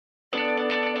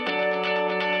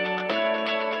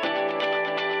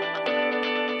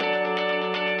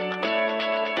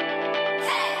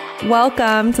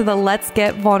Welcome to the Let's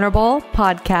Get Vulnerable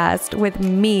podcast with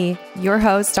me, your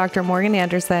host, Dr. Morgan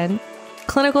Anderson,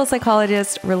 clinical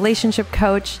psychologist, relationship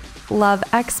coach, love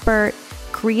expert,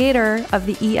 creator of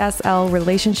the ESL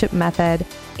relationship method,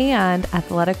 and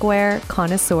athletic wear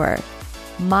connoisseur.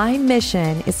 My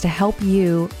mission is to help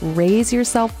you raise your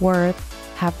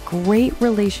self-worth, have great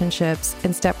relationships,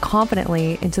 and step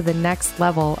confidently into the next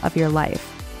level of your life.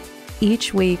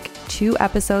 Each week, 2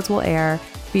 episodes will air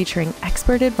featuring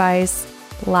expert advice,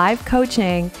 live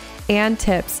coaching, and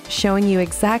tips showing you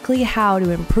exactly how to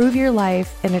improve your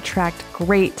life and attract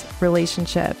great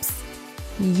relationships.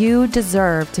 You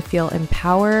deserve to feel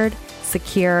empowered,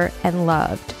 secure, and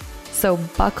loved. So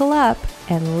buckle up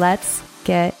and let's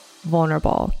get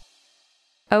vulnerable.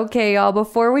 Okay, y'all,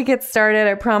 before we get started,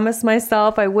 I promised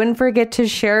myself I wouldn't forget to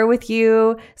share with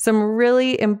you some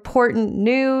really important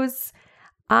news.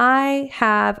 I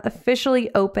have officially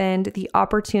opened the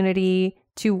opportunity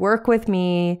to work with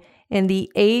me in the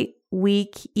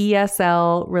 8-week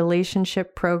ESL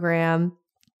relationship program.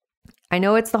 I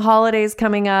know it's the holidays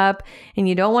coming up and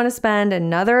you don't want to spend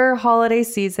another holiday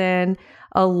season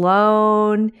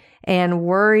alone and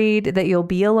worried that you'll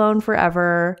be alone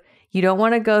forever. You don't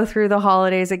want to go through the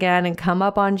holidays again and come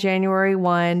up on January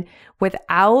 1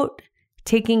 without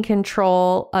taking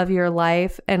control of your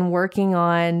life and working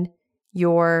on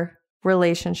your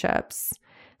relationships.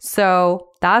 So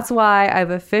that's why I've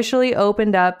officially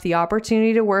opened up the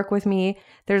opportunity to work with me.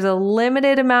 There's a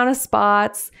limited amount of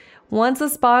spots. Once the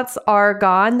spots are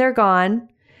gone, they're gone.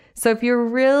 So if you're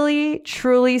really,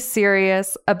 truly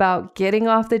serious about getting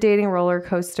off the dating roller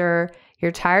coaster,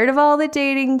 you're tired of all the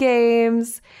dating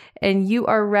games, and you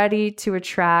are ready to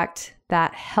attract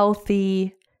that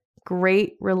healthy,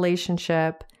 great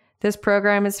relationship, this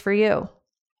program is for you.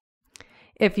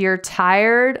 If you're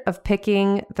tired of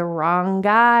picking the wrong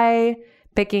guy,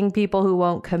 picking people who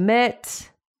won't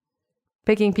commit,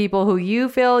 picking people who you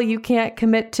feel you can't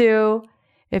commit to,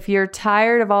 if you're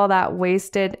tired of all that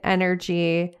wasted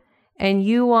energy and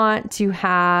you want to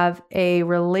have a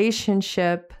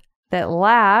relationship that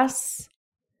lasts,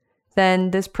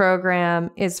 then this program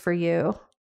is for you.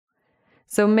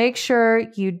 So make sure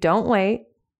you don't wait.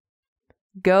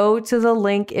 Go to the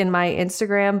link in my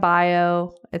Instagram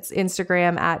bio. It's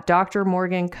Instagram at Dr.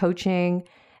 Morgan Coaching,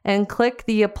 and click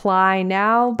the Apply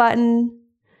Now button.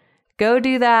 Go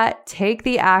do that. Take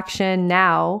the action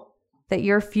now that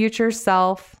your future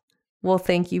self will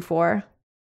thank you for.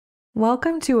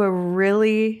 Welcome to a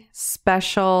really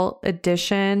special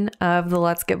edition of the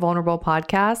Let's Get Vulnerable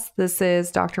podcast. This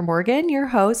is Dr. Morgan, your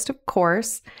host, of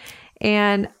course,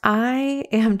 and I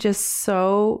am just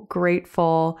so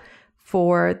grateful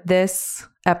for this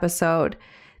episode.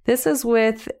 This is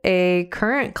with a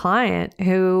current client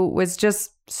who was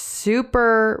just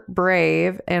super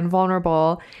brave and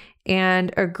vulnerable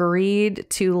and agreed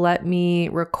to let me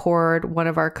record one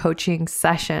of our coaching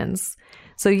sessions.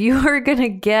 So you are going to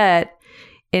get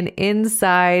an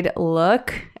inside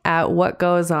look at what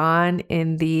goes on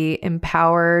in the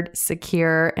empowered,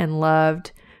 secure, and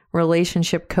loved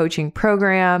relationship coaching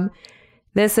program.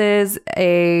 This is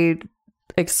a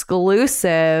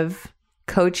exclusive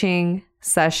coaching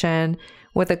session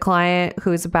with a client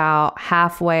who's about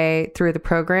halfway through the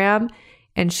program,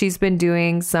 and she's been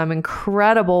doing some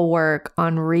incredible work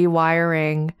on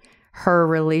rewiring her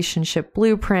relationship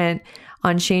blueprint,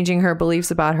 on changing her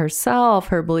beliefs about herself,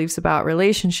 her beliefs about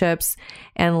relationships,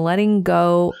 and letting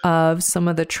go of some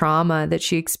of the trauma that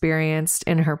she experienced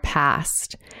in her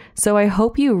past. So I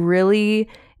hope you really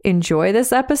enjoy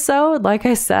this episode. Like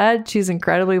I said, she's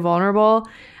incredibly vulnerable.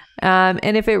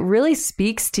 And if it really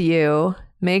speaks to you,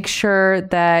 make sure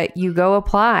that you go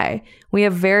apply. We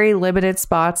have very limited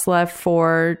spots left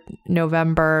for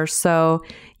November, so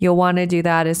you'll want to do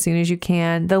that as soon as you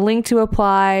can. The link to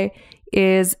apply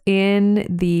is in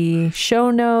the show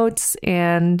notes,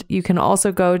 and you can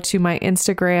also go to my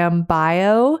Instagram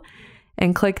bio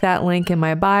and click that link in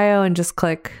my bio and just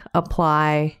click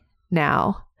apply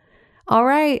now. All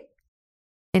right.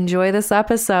 Enjoy this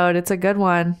episode. It's a good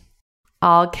one.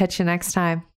 I'll catch you next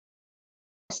time.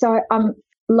 So I'm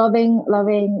loving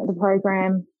the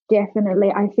program.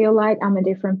 Definitely. I feel like I'm a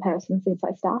different person since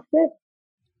I started.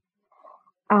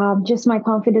 Just my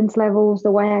confidence levels,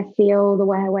 the way I feel, the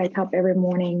way I wake up every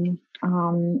morning,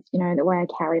 the way I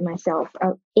carry myself,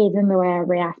 even the way I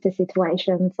react to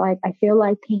situations. Like, I feel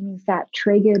like things that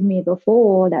triggered me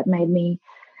before, that made me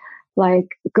like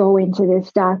go into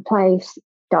this dark place,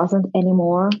 doesn't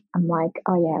anymore. I'm like,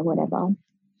 oh yeah, whatever.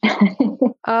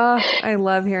 Oh, I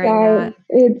love hearing that.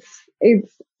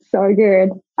 It's so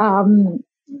good.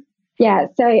 Yeah,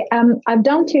 so I've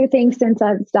done two things since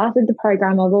I've started the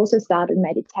program. I've also started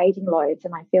meditating loads,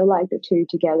 and I feel like the two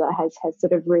together has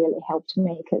sort of really helped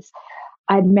me because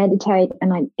I'd meditate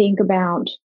and I'd think about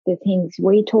the things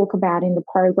we talk about in the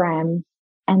program,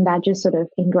 and that just sort of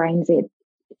ingrains it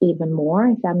even more,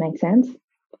 if that makes sense.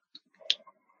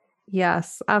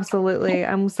 Yes, absolutely.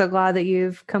 I'm so glad that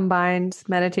you've combined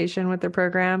meditation with the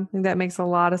program. I think that makes a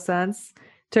lot of sense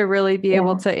to really be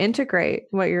able to integrate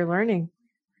what you're learning.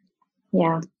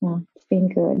 Yeah, it's been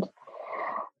good.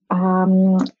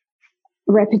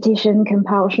 Repetition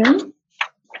compulsion.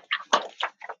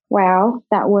 Wow,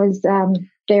 that was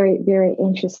very, very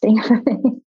interesting for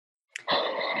me.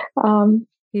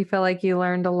 You feel like you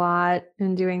learned a lot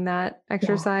in doing that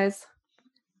exercise?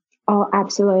 Yeah. Oh,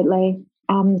 absolutely.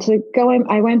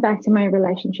 I went back to my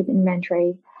relationship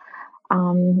inventory,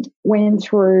 went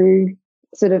through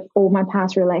sort of all my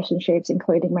past relationships,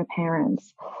 including my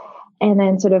parents, and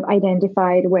then sort of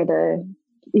identified whether,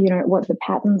 what the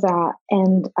patterns are.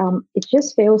 And it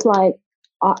just feels like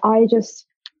I just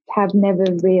have never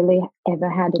really ever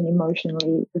had an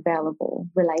emotionally available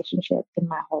relationship in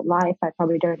my whole life. I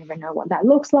probably don't even know what that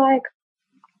looks like.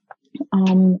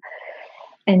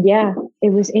 And yeah,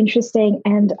 it was interesting.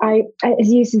 And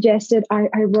as you suggested, I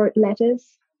wrote letters.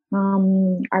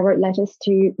 I wrote letters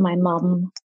to my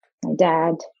mum, my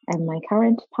dad, and my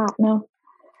current partner.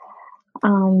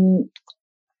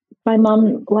 My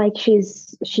mum, like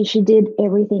she did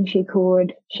everything she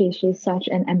could. She's such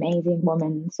an amazing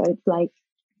woman. So it's like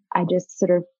I just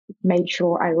sort of made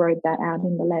sure I wrote that out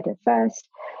in the letter first.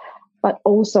 But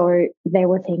also there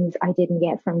were things I didn't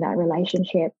get from that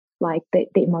relationship, like the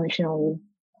emotional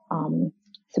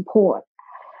support.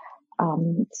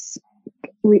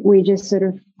 We just sort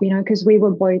of, because we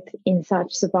were both in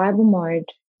such survival mode,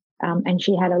 and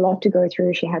she had a lot to go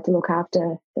through. She had to look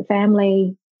after the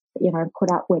family, put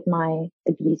up with my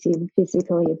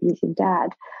physically abusive dad,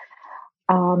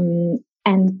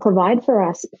 and provide for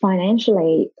us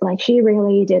financially. Like she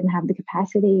really didn't have the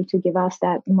capacity to give us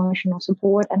that emotional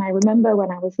support. And I remember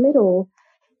when I was little,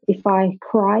 if I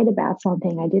cried about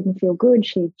something, I didn't feel good,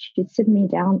 she'd sit me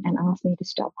down and ask me to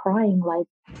stop crying. Like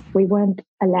we weren't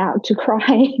allowed to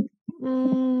cry.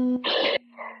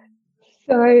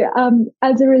 So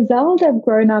as a result, I've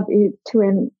grown up to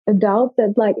an adult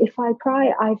that, like, if I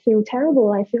cry, I feel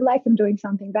terrible. I feel like I'm doing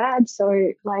something bad.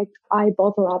 So, like, I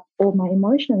bottle up all my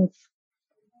emotions.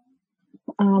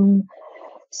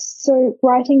 So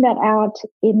writing that out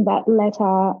in that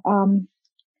letter,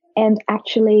 and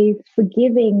actually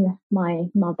forgiving my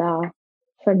mother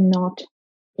for not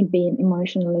being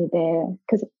emotionally there,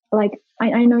 because, like,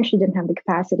 I know she didn't have the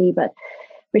capacity, but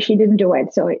she didn't do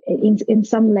it. So in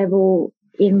some level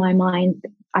in my mind,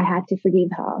 I had to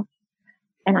forgive her.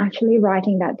 And actually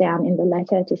writing that down in the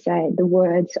letter to say the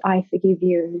words, "I forgive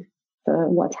you for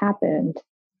what's happened,"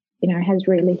 has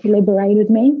really liberated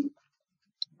me.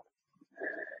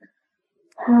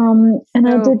 And so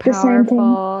I did the same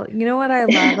thing. You know what I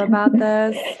love about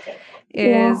this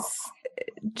is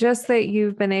just that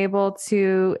you've been able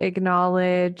to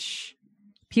acknowledge.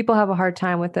 People have a hard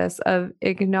time with this, of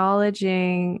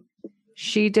acknowledging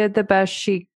she did the best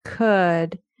she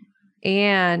could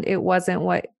and it wasn't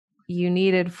what you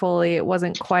needed fully. It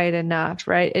wasn't quite enough,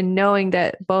 right? And knowing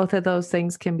that both of those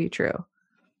things can be true.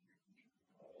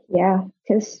 Yeah,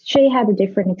 because she had a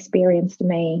different experience to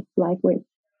me, like with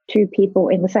two people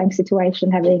in the same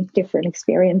situation having different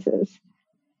experiences.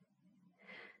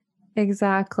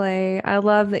 Exactly. I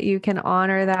love that you can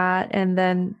honor that. And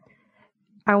then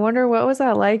I wonder, what was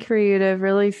that like for you to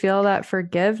really feel that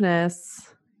forgiveness?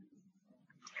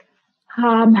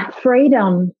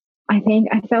 Freedom. I think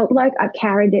I felt like I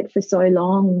carried it for so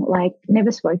long, like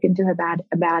never spoken to her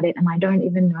about it, and I don't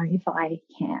even know if I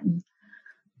can.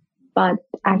 But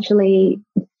actually,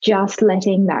 just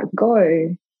letting that go,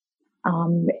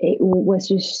 it was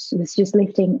just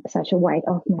lifting such a weight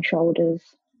off my shoulders.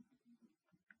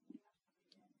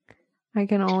 I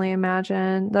can only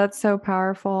imagine. That's so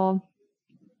powerful.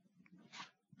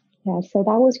 Yeah, so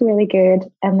that was really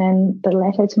good. And then the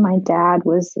letter to my dad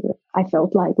I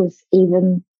felt like was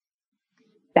even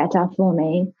better for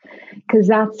me, because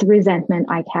that's the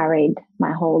resentment I carried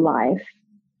my whole life.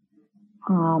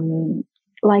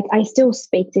 Like I still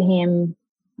speak to him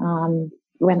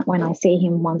when I see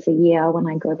him once a year when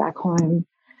I go back home.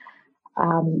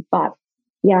 But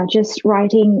yeah, just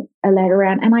writing a letter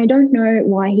out, and I don't know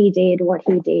why he did what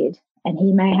he did, and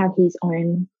he may have his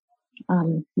own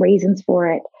reasons for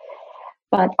it.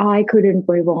 But I couldn't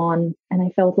move on, and I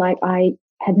felt like I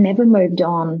had never moved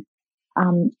on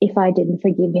if I didn't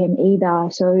forgive him either.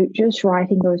 So just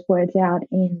writing those words out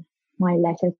in my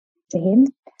letter to him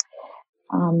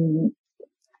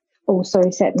also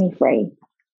set me free.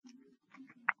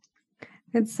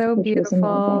 It's so which was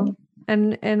beautiful.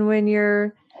 amazing. And when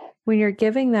you're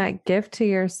giving that gift to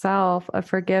yourself of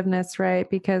forgiveness, right?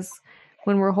 Because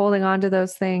when we're holding on to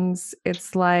those things,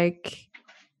 it's like,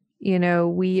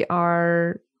 we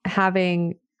are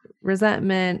having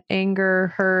resentment,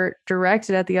 anger, hurt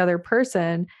directed at the other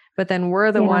person, but then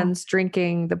we're the ones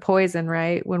drinking the poison,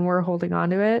 right? When we're holding on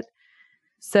to it.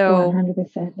 So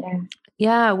 100%,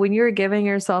 yeah, when you're giving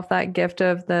yourself that gift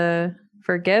of the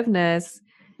forgiveness,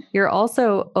 you're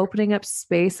also opening up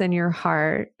space in your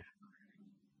heart,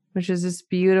 which is just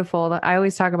beautiful. I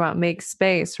always talk about make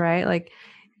space, right? Like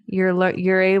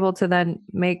you're able to then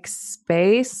make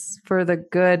space for the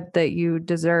good that you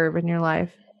deserve in your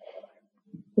life.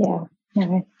 Yeah,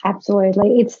 no,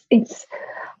 absolutely.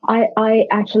 I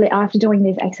actually, after doing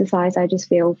this exercise, I just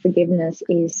feel forgiveness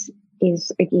is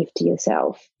a gift to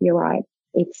yourself. You're right.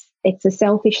 It's a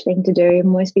selfish thing to do.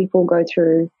 Most people go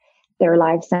through their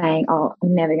life saying, "Oh,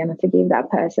 I'm never going to forgive that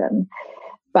person,"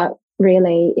 but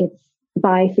really, it's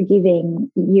by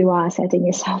forgiving you are setting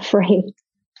yourself free.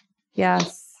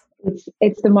 Yes,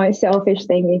 it's the most selfish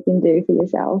thing you can do for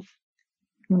yourself,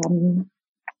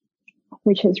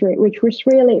 which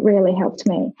really helped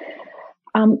me.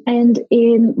 And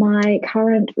in my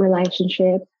current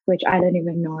relationship, which I don't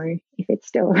even know if it's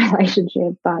still a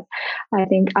relationship, but I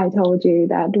think I told you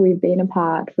that we've been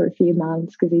apart for a few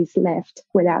months because he's left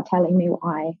without telling me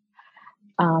why.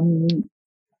 And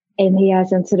he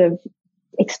hasn't sort of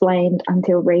explained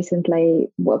until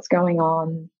recently what's going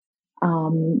on.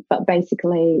 But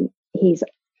basically, he's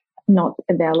not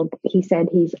available. He said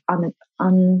he's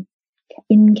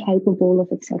incapable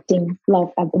of accepting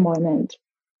love at the moment.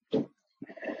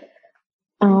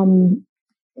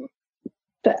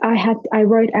 But I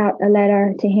wrote out a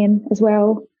letter to him as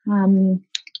well,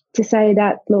 to say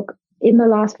that, look, in the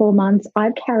last 4 months,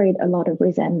 I've carried a lot of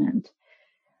resentment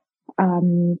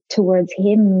towards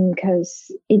him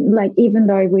because, even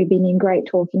though we've been in great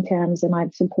talking terms and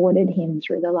I've supported him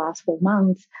through the last 4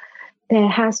 months, there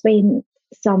has been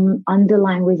some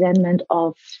underlying resentment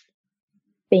of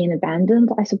being abandoned,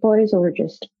 I suppose, or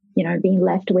just, being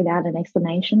left without an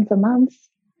explanation for months,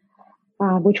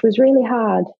 which was really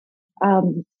hard.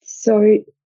 So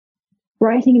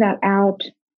writing that out,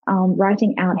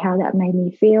 writing out how that made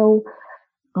me feel,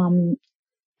 and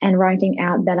writing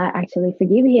out that I actually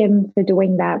forgive him for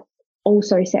doing that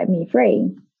also set me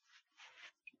free.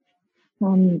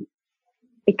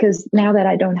 Because now that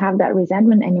I don't have that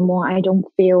resentment anymore, I don't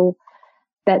feel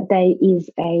that there is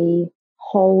a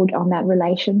hold on that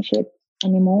relationship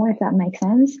anymore, if that makes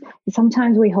sense.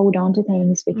 Sometimes we hold on to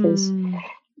things because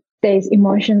there's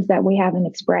emotions that we haven't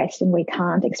expressed and we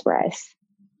can't express,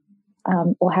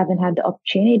 or haven't had the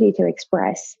opportunity to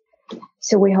express.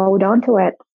 So we hold on to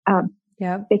it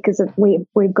because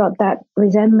we've got that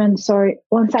resentment. So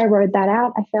once I wrote that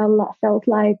out, I felt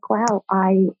like, wow,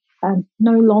 I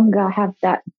no longer have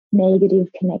that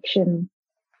negative connection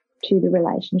to the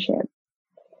relationship.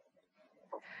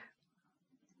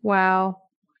 Wow.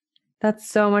 That's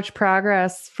so much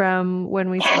progress from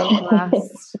when we spoke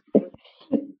last.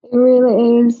 It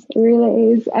really is. It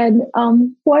really is. And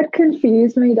what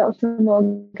confused me, Dr.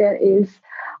 Morgan, is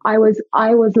I was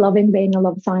loving being a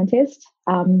love scientist,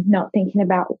 not thinking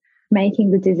about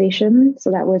making the decision.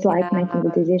 So that was like making the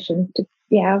decision to,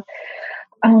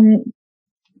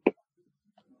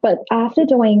 but after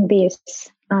doing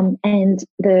this, and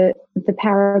the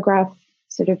paragraph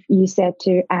sort of you said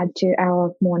to add to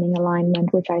our morning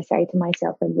alignment, which I say to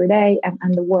myself every day,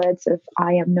 and the words of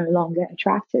I am no longer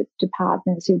attracted to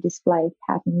partners who display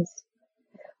patterns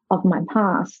of my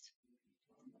past.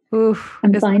 Oof,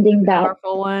 I'm finding that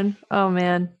powerful one. Oh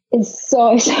man, is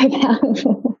so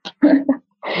powerful.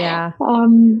 Yeah.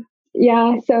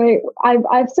 So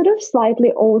I've sort of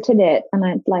slightly altered it, and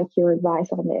I'd like your advice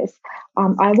on this.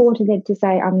 I've altered it to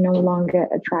say I'm no longer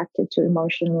attracted to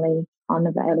emotionally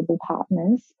unavailable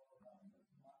partners.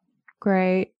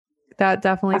 Great. That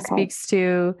definitely speaks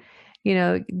to,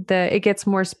 it gets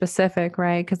more specific,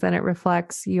 right? Because then it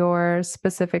reflects your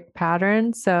specific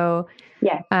pattern. So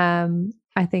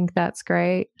I think that's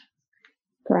great.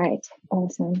 Great.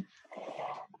 Awesome.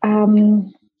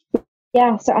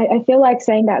 So I feel like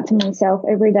saying that to myself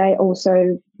every day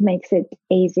also makes it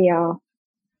easier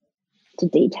to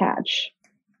detach.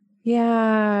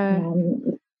 Yeah.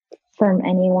 From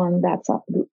anyone that's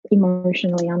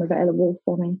emotionally unavailable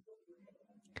for me.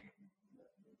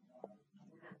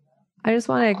 I just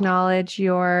want to acknowledge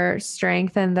your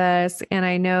strength in this. And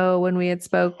I know when we had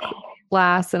spoke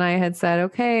last and I had said,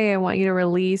 okay, I want you to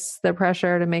release the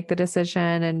pressure to make the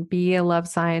decision and be a love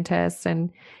scientist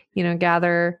and,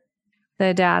 gather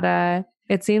the data.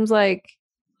 It seems like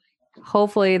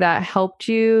hopefully that helped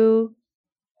you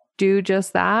do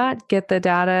just that, get the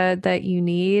data that you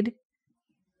need.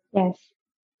 Yes.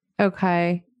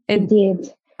 Okay. It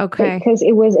did. Okay. Because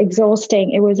it was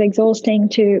exhausting. It was exhausting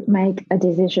to make a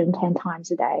decision 10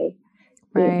 times a day.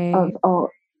 Right.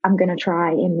 I'm going to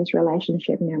try in this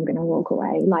relationship and then I'm going to walk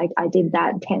away. Like I did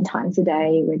that 10 times a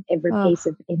day with every piece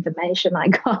of information I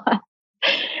got.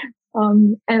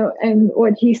 And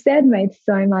what you said made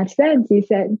so much sense. You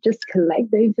said, just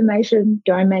collect the information,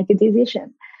 don't make a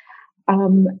decision.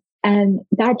 And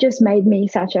that just made me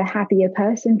such a happier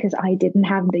person because I didn't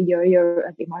have the yo-yo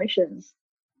of emotions.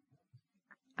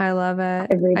 I love it.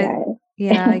 Every day.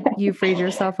 You freed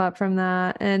yourself up from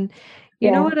that. And you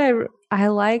know what I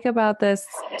like about this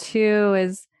too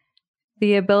is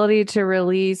the ability to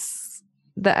release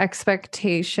the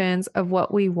expectations of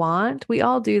what we want. We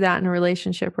all do that in a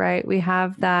relationship, right? We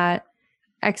have that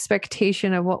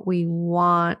expectation of what we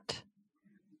want.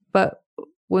 But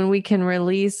when we can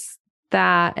release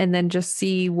that and then just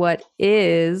see what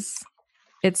is,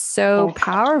 it's so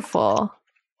powerful.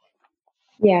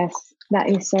 Yes, that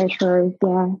is so true.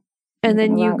 Yeah. And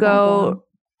then you go,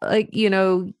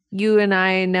 you and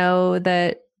I know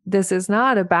that this is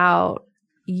not about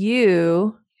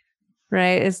you,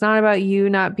 right? It's not about you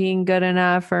not being good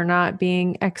enough or not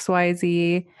being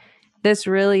XYZ. This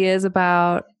really is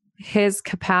about his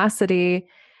capacity.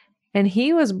 And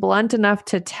he was blunt enough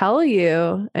to tell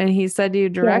you, and he said to you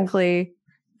directly,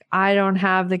 I don't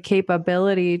have the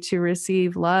capability to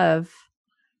receive love.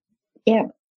 Yeah.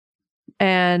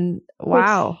 And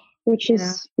wow. Which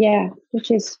is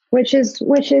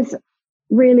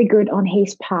really good on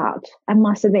his part and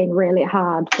must have been really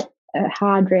a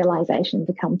hard realization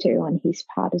to come to on his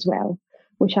part as well,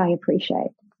 which I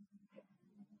appreciate.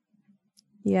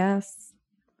 Yes.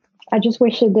 I just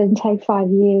wish it didn't take 5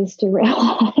 years to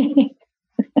realize.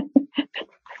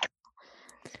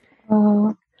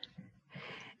 And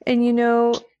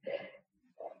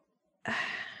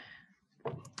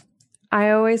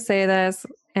I always say this,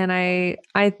 and I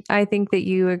think that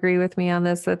you agree with me on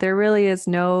this, that there really is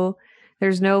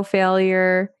there's no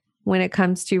failure when it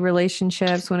comes to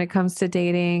relationships, when it comes to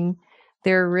dating.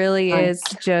 There really is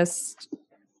just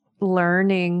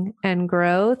learning and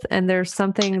growth. And there's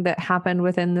something that happened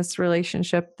within this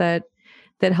relationship that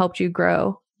helped you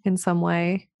grow in some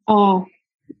way. Oh,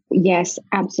 yes,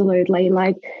 absolutely.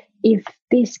 Like if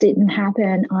this didn't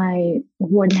happen, I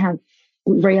wouldn't have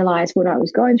realized what I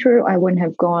was going through. I wouldn't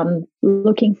have gone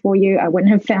looking for you. I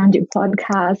wouldn't have found your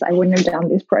podcast. I wouldn't have done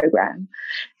this program.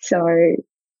 So,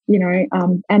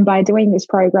 and by doing this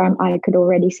program, I could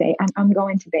already say I'm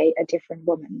going to be a different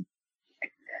woman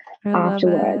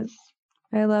afterwards.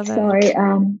 I love it. So,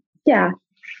 yeah,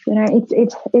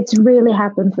 it's really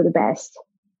happened for the best.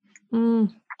 And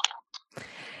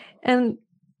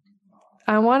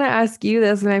I want to ask you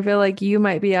this, and I feel like you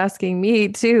might be asking me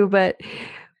too, but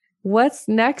what's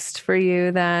next for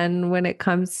you then when it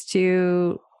comes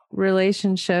to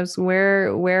relationships?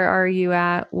 Where are you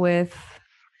at with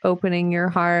opening your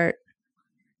heart?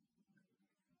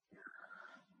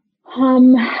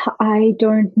 I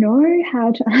don't know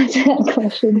how to answer that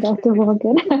question, Dr.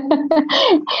 Morgan.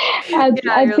 At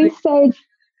this stage,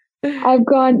 I've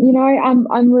gone,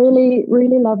 I'm really,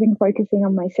 really loving focusing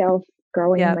on myself,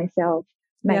 growing myself,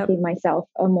 making myself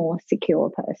a more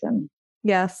secure person.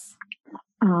 Yes.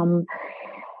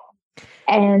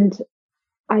 And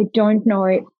I don't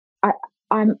know,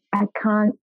 I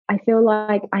feel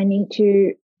like I need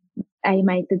to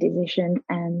make the decision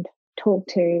and talk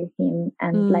to him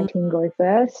and let him go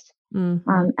first.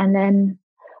 And then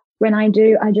when I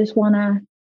do, I just want to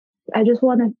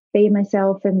be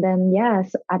myself. And then,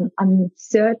 yes, I'm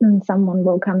certain someone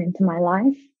will come into my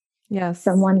life. Yes.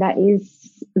 Someone that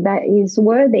is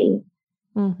worthy.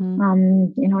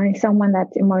 Someone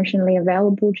that's emotionally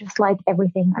available, just like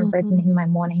everything I've written in my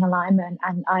morning alignment.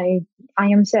 And I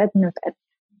am certain of it.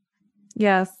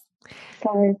 Yes.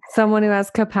 So someone who has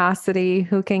capacity,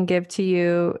 who can give to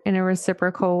you in a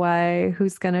reciprocal way,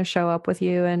 who's going to show up with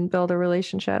you and build a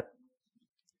relationship.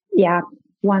 Yeah,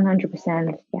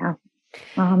 100%. Yeah.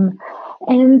 And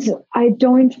I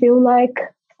don't feel like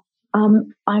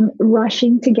I'm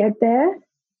rushing to get there.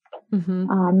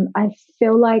 I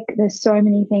feel like there's so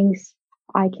many things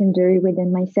I can do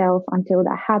within myself until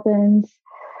that happens.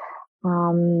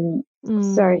 So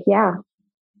yeah.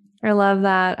 I love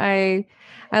that. I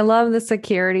love the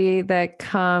security that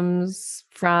comes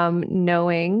from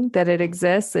knowing that it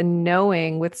exists and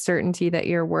knowing with certainty that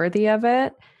you're worthy of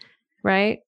it.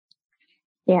 right?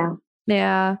 Yeah.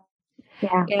 Yeah.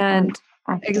 Yeah. And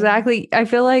Actually, exactly. I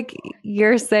feel like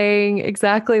you're saying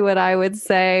exactly what I would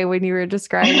say when you were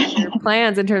describing your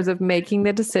plans in terms of making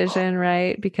the decision,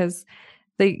 right? Because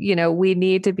we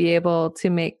need to be able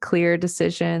to make clear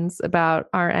decisions about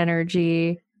our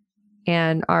energy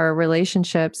and our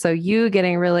relationship. So you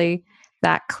getting really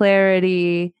that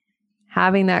clarity,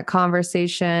 having that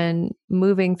conversation,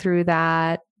 moving through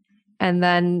that, and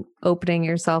then opening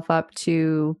yourself up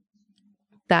to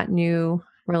that new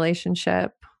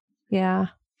relationship. Yeah.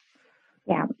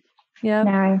 yeah. Yep.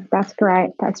 No, that's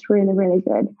great. That's really, really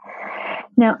good.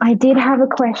 Now, I did have a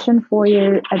question for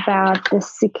you about the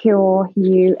Secure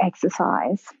You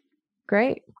exercise.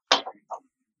 Great.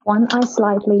 One I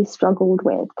slightly struggled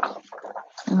with.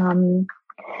 Um,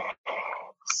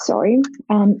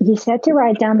 you said to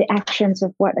write down the actions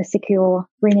of what a secure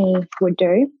Rini would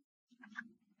do.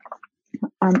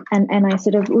 And I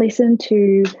sort of listened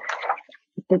to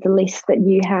the list that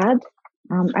you had.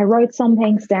 I wrote some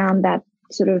things down that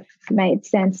sort of made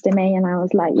sense to me, and I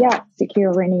was like, yeah,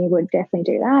 secure Rini would definitely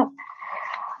do that.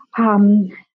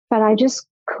 But I just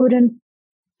couldn't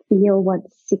feel what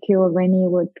secure Rini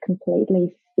would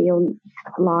completely feel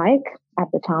like at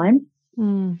the time.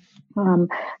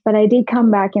 But I did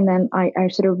come back, and then I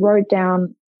sort of wrote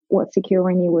down what secure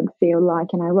Rini would feel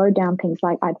like. And I wrote down things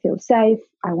like, I'd feel safe.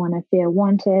 I want to feel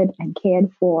wanted and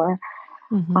cared for.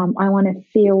 I want to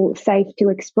feel safe to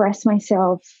express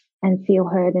myself and feel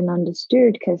heard and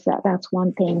understood, because that's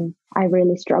one thing I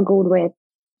really struggled with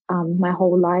my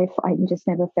whole life. I just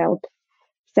never felt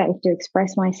safe to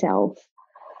express myself.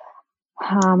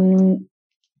 I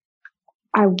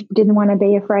didn't want to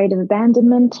be afraid of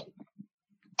abandonment.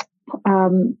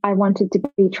 I wanted to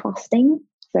be trusting.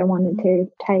 So I wanted to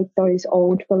take those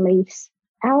old beliefs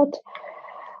out.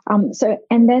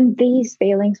 And then these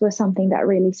feelings were something that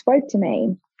really spoke to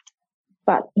me.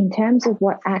 But in terms of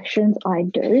what actions I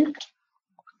do,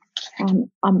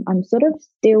 I'm sort of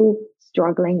still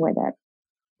struggling with it.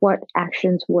 What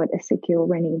actions would a secure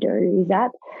Rini do?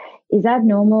 Is that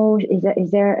normal?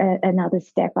 Is there another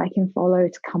step I can follow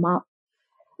to come up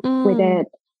with it?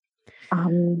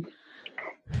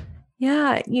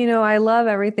 Yeah, I love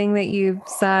everything that you've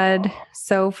said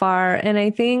so far. And I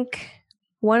think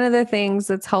one of the things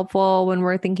that's helpful when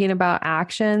we're thinking about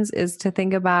actions is to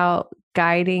think about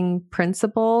guiding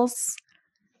principles.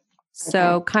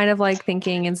 So, kind of like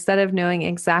thinking, instead of knowing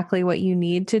exactly what you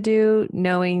need to do,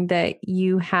 knowing that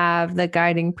you have the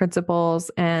guiding principles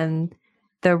and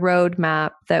the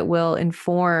roadmap that will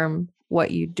inform what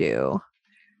you do,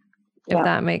 if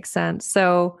that makes sense.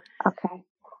 So,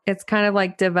 it's kind of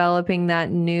like developing that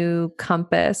new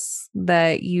compass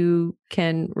that you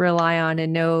can rely on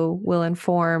and know will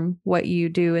inform what you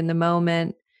do in the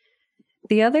moment.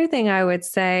 The other thing I would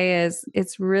say is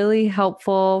it's really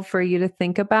helpful for you to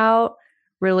think about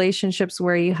relationships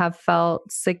where you have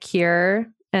felt secure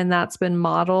and that's been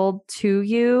modeled to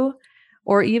you,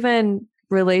 or even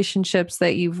relationships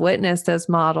that you've witnessed as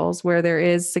models where there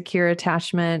is secure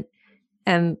attachment,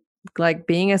 and like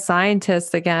being a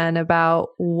scientist again about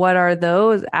what are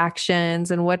those actions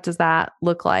and what does that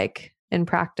look like in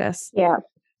practice. Yeah.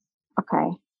 Okay.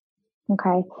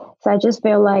 So I just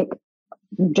feel like,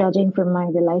 judging from my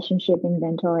relationship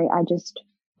inventory, I just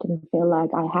didn't feel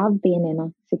like I have been in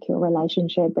a secure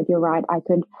relationship. But you're right, I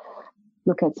could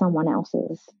look at someone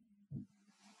else's.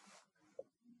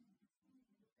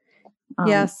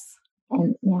 Yes.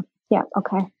 And yeah.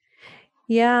 Okay.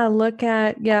 Yeah. Look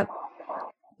at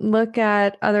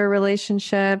other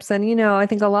relationships. And, I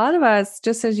think a lot of us,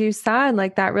 just as you said,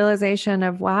 like that realization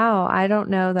of, wow, I don't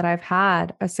know that I've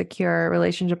had a secure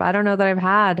relationship. I don't know that I've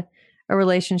had a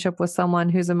relationship with someone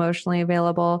who's emotionally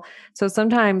available. So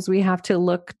sometimes we have to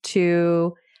look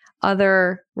to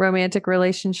other romantic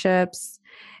relationships.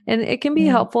 And it can be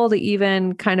helpful to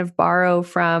even kind of borrow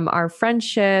from our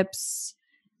friendships,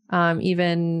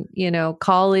 even,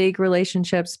 colleague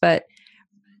relationships, but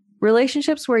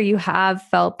relationships where you have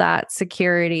felt that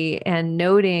security and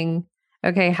noting,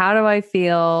 okay, how do I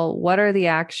feel? What are the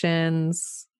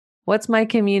actions? What's my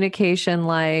communication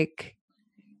like?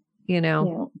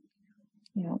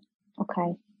 Yeah.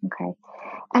 Okay.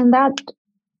 And that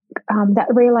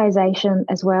realization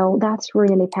as well, that's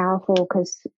really powerful,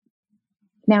 because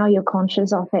now you're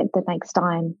conscious of it the next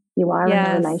time you are in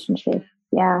a relationship.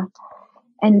 Yeah.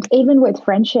 And even with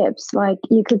friendships, like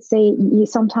you could see,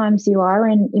 sometimes you are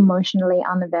in emotionally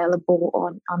unavailable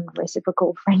or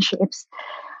unreciprocal friendships.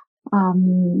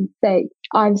 That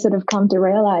I've sort of come to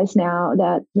realize now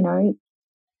that,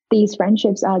 these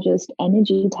friendships are just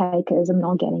energy takers. I'm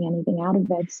not getting anything out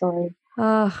of it. So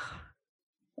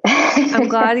I'm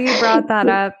glad you brought that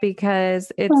up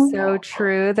because it's so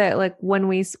true that like when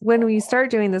we start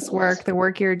doing this work, the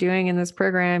work you're doing in this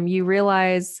program, you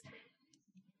realize,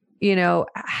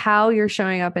 how you're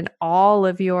showing up in all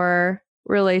of your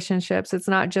relationships. It's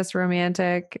not just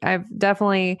romantic. I've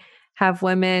definitely have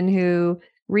women who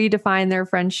redefine their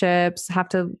friendships, have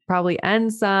to probably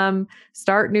end some,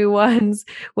 start new ones,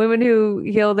 women who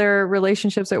heal their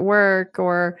relationships at work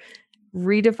or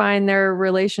redefine their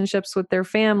relationships with their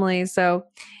family. So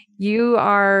you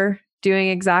are doing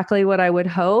exactly what I would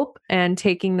hope and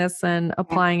taking this and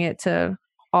applying it to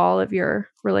all of your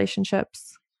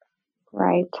relationships.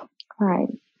 Right.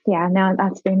 Yeah, no,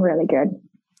 that's been really good.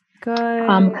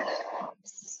 Good.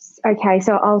 Okay,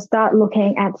 so I'll start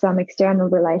looking at some external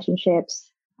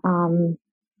relationships, trying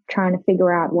to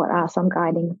figure out what are some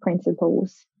guiding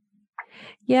principles.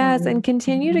 Yes, and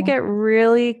continue to get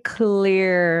really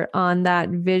clear on that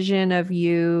vision of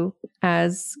you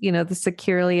as, the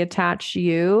securely attached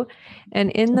you.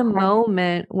 And in the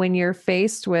moment when you're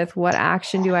faced with what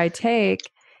action do I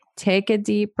take a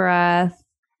deep breath,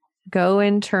 go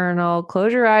internal,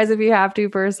 close your eyes if you have to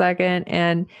for a second,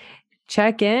 and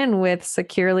check in with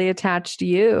securely attached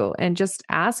you and just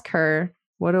ask her,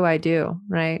 what do I do?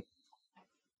 Right.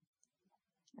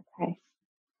 Okay.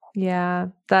 Yeah.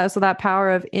 That power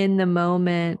of in the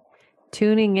moment,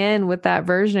 tuning in with that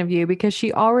version of you because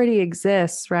she already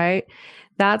exists, right?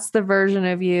 That's the version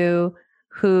of you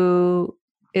who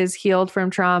is healed from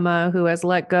trauma, who has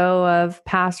let go of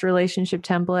past relationship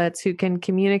templates, who can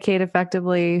communicate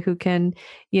effectively, who can,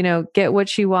 get what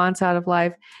she wants out of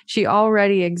life. She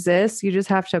already exists. You just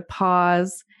have to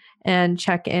pause and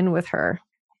check in with her.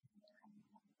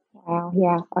 Wow.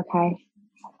 Yeah. Okay.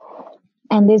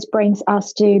 And this brings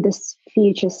us to this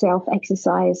future self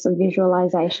exercise or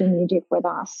visualization you did with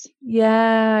us.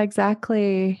 Yeah,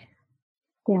 exactly.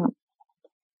 Yeah.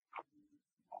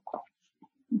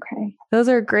 Okay. Those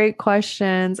are great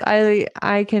questions.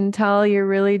 I can tell you're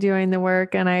really doing the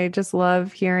work and I just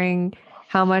love hearing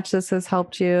how much this has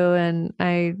helped you. And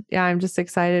I'm just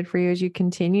excited for you as you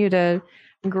continue to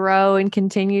grow and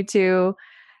continue to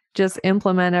just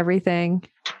implement everything.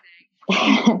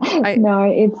 No,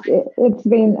 it's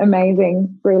been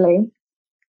amazing, really.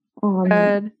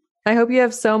 Good. I hope you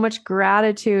have so much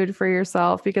gratitude for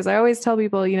yourself because I always tell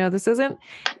people, this isn't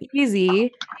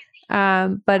easy,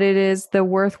 but it is the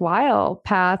worthwhile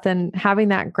path, and having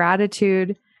that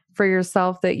gratitude for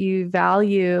yourself that you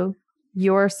value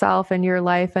yourself and your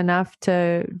life enough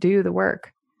to do the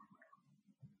work.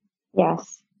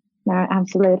 Yes. No,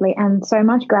 absolutely. And so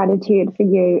much gratitude for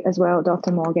you as well,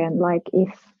 Dr. Morgan. Like if,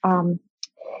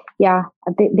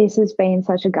 this has been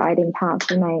such a guiding path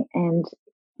for me and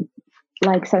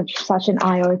like such an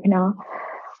eye opener.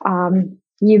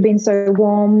 You've been so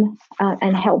warm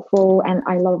and helpful, and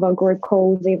I love our group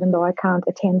calls, even though I can't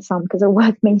attend some because of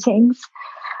work meetings.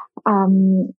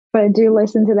 But I do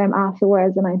listen to them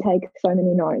afterwards, and I take so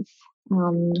many notes.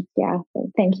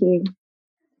 Thank you.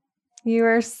 You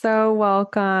are so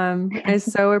welcome. I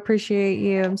so appreciate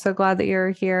you. I'm so glad that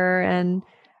you're here and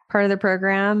part of the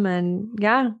program. And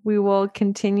yeah, we will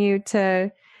continue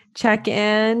to check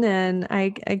in, and I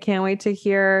can't wait to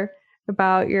hear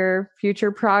about your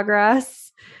future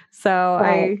progress. So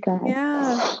I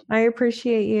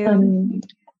appreciate you.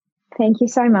 Thank you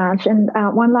so much. And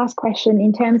one last question,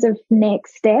 in terms of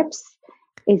next steps,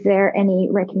 is there any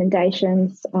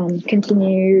recommendations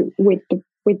continue with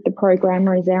the program,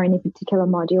 or is there any particular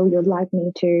module you'd like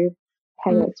me to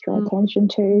pay extra attention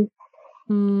to?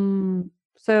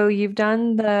 So you've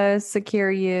done the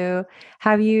Secure You.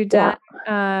 Have you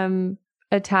done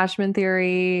attachment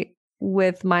theory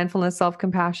with mindfulness,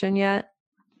 self-compassion yet?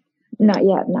 Not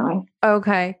yet, no.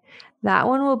 Okay. That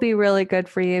one will be really good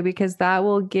for you because that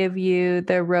will give you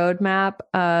the roadmap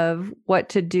of what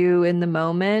to do in the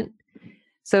moment.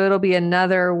 So it'll be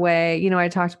another way, I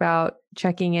talked about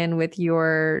checking in with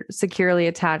your securely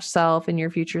attached self and your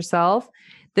future self.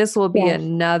 This will be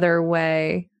another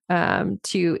way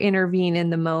to intervene in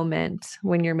the moment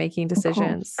when you're making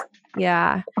decisions. Okay.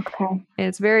 Yeah. Okay. And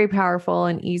it's very powerful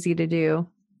and easy to do.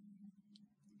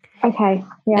 Okay.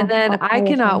 Yeah. And then I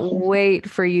cannot wait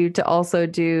for you to also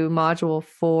do module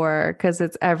 4 because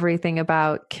it's everything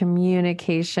about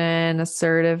communication,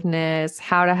 assertiveness,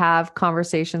 how to have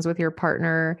conversations with your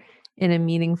partner in a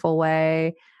meaningful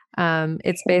way.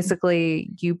 It's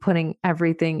basically you putting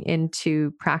everything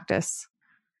into practice.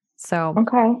 So,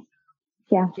 okay.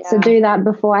 Yeah. So do that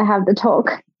before I have the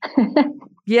talk.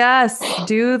 Yes.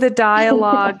 Do the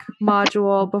dialogue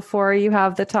module before you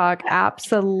have the talk.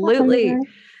 Absolutely.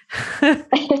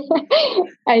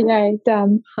 Okay,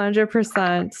 done.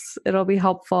 100%. It'll be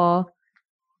helpful.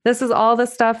 This is all the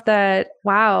stuff that,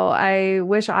 wow, I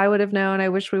wish I would have known. I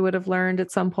wish we would have learned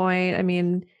at some point. I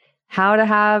mean, how to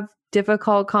have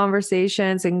difficult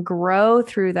conversations and grow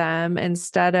through them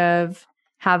instead of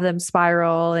have them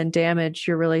spiral and damage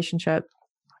your relationship.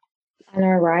 I know,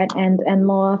 right? And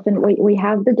more often we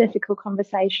have the difficult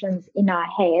conversations in our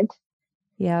head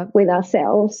with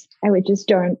ourselves, and we just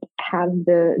don't have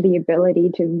the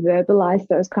ability to verbalize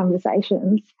those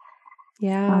conversations.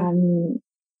 That's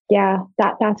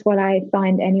what I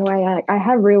find anyway. I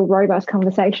have real robust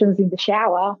conversations in the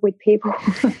shower with people,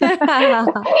 but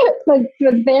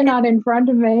they're not in front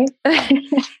of me.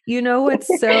 You know what's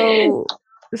so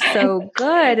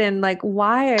good, and like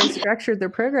why I structured the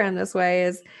program this way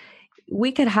is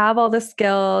we could have all the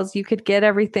skills, you could get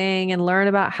everything and learn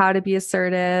about how to be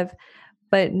assertive,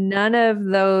 but none of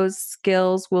those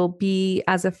skills will be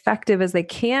as effective as they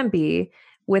can be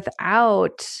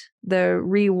without the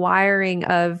rewiring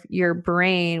of your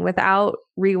brain, without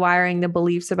rewiring the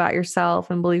beliefs about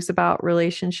yourself and beliefs about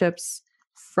relationships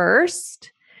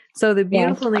first. So the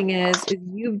beautiful thing is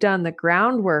you've done the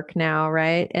groundwork now,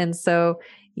 right? And so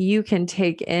you can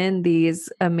take in these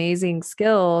amazing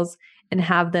skills and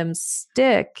have them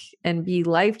stick and be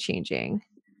life-changing.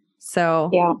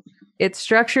 So it's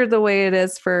structured the way it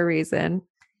is for a reason.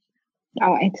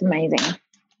 Oh, it's amazing. It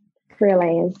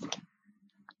really is.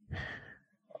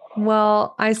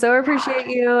 Well, I so appreciate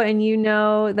you, and you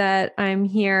know that I'm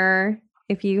here.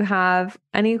 If you have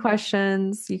any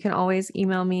questions, you can always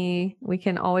email me. We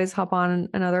can always hop on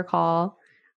another call.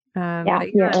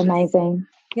 You're amazing.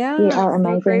 Yeah, you are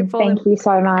amazing. So Thank you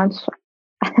so much.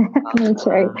 Me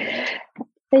too.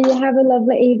 So you have a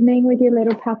lovely evening with your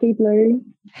little puppy Blue.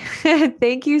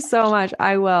 Thank you so much.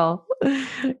 I will.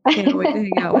 Can't wait to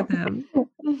hang out with him.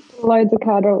 Loads of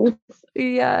cuddles.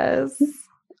 Yes.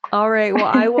 All right. Well,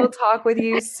 I will talk with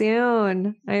you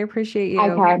soon. I appreciate you.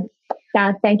 Okay.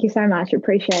 Thank you so much.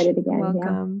 Appreciate it again.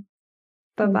 Welcome.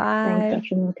 Yeah. Bye-bye. Thanks,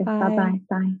 Dr. Milka. Bye-bye.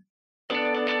 Bye.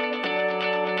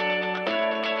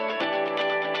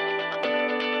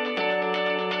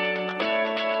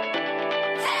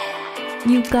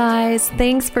 You guys,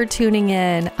 thanks for tuning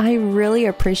in. I really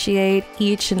appreciate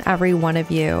each and every one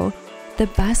of you. The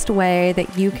best way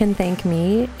that you can thank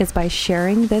me is by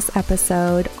sharing this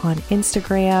episode on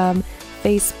Instagram,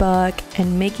 Facebook,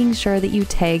 and making sure that you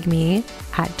tag me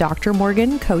at Dr.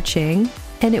 Morgan Coaching.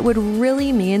 And it would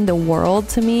really mean the world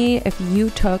to me if you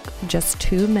took just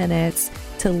 2 minutes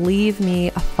to leave me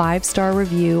a 5-star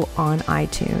review on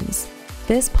iTunes.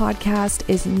 This podcast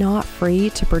is not free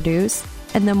to produce,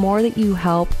 and the more that you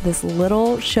help this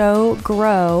little show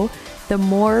grow, the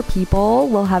more people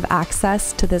will have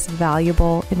access to this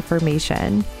valuable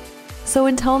information. So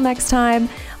until next time,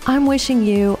 I'm wishing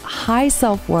you high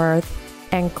self-worth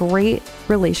and great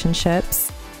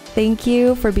relationships. Thank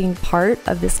you for being part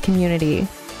of this community.